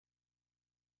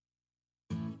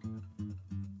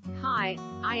Hi,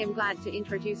 I am glad to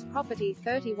introduce property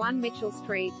 31 Mitchell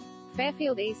Street,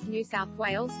 Fairfield East, New South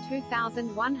Wales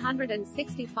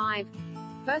 2165.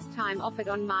 First time offered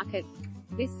on market.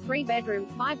 This 3-bedroom,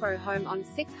 5-row home on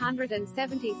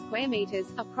 670 square meters,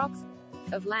 approx.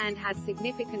 of land has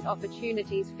significant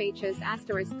opportunities. Features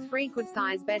 *3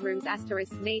 good-size bedrooms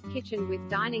 *neat kitchen with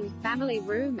dining, family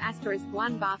room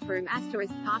 *1 bathroom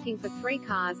parking for 3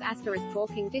 cars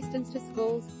walking distance to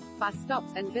schools, bus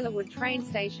stops and Villawood train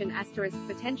station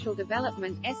potential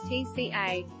development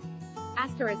STCA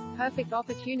 *perfect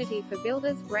opportunity for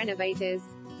builders, renovators.